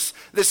performance.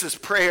 This is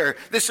prayer.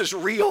 This is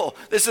real.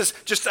 This is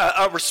just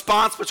a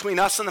response between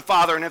us and the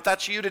Father. And if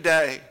that's you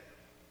today,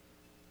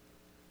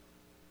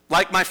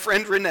 like my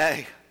friend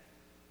Renee,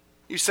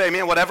 you say,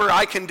 man, whatever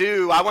I can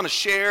do, I want to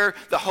share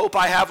the hope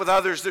I have with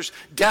others. There's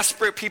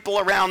desperate people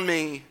around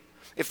me.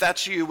 If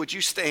that's you, would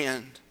you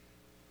stand?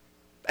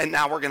 And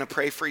now we're going to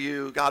pray for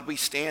you. God, we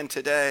stand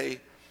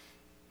today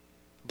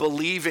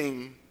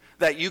believing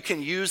that you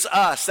can use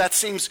us. That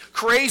seems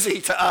crazy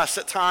to us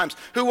at times.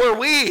 Who are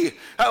we?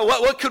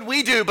 What could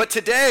we do? But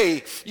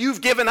today,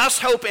 you've given us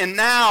hope, and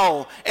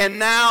now,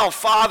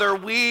 Father,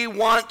 we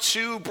want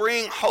to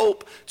bring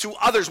hope to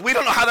others. We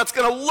don't know how that's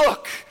going to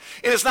look.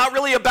 And it's not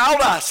really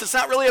about us. It's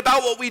not really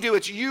about what we do.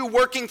 It's you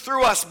working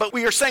through us. But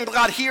we are saying,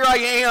 God, here I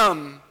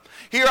am.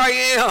 Here I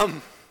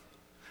am.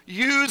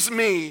 Use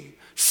me.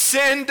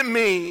 Send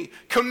me.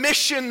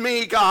 Commission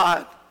me,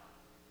 God.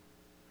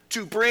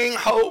 to bring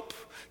hope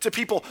to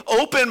people.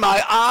 Open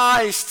my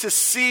eyes to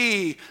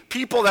see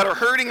people that are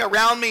hurting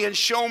around me and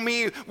show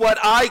me what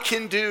I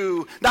can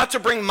do, not to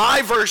bring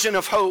my version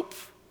of hope,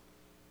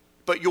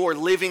 but your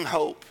living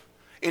hope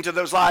into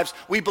those lives.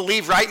 We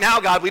believe right now,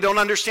 God, we don't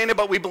understand it,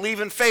 but we believe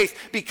in faith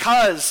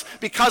because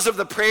of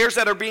the prayers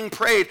that are being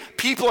prayed,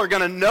 people are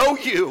going to know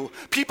you.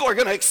 People are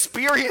going to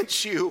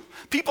experience you.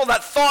 People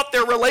that thought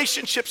their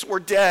relationships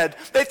were dead.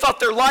 They thought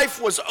their life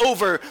was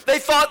over. They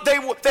thought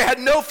they had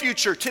no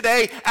future.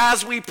 Today,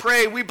 as we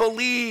pray, we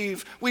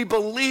believe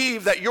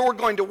that you're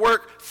going to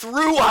work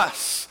through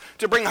us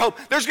to bring hope.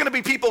 There's going to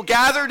be people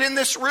gathered in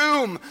this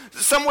room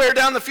somewhere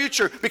down the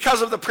future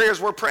because of the prayers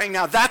we're praying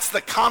now. That's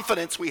the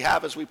confidence we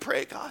have as we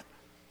pray, God.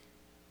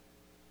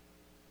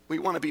 We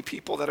want to be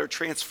people that are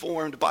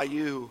transformed by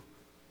you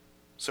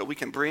so we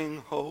can bring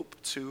hope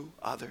to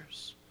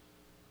others.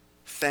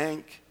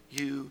 Thank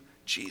you,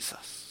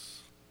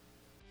 Jesus.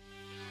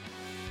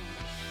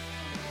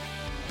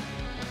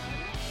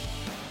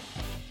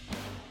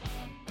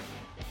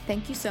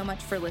 Thank you so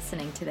much for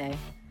listening today.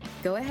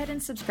 Go ahead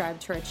and subscribe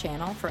to our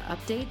channel for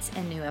updates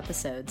and new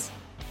episodes.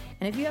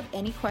 And if you have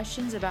any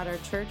questions about our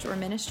church or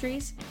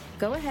ministries,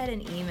 go ahead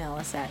and email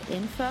us at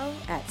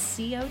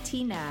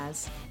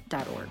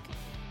info@cotnaz.org.